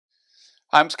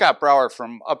I'm Scott Brauer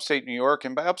from Upstate New York,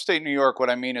 and by Upstate New York, what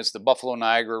I mean is the Buffalo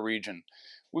Niagara region.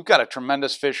 We've got a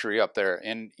tremendous fishery up there,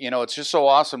 and it's just so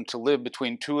awesome to live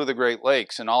between two of the Great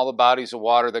Lakes, and all the bodies of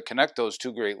water that connect those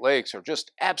two Great Lakes are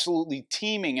just absolutely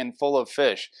teeming and full of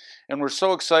fish. And we're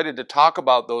so excited to talk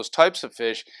about those types of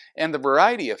fish and the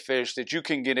variety of fish that you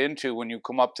can get into when you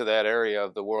come up to that area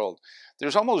of the world.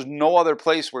 There's almost no other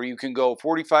place where you can go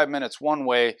 45 minutes one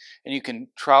way and you can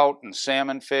trout and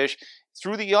salmon fish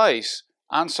through the ice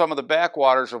on some of the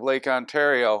backwaters of Lake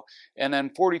Ontario, and then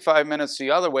 45 minutes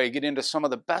the other way, get into some of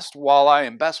the best walleye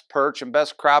and best perch and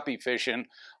best crappie fishing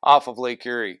off of Lake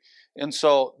Erie. And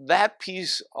so that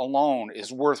piece alone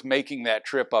is worth making that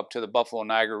trip up to the Buffalo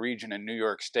Niagara region in New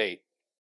York State.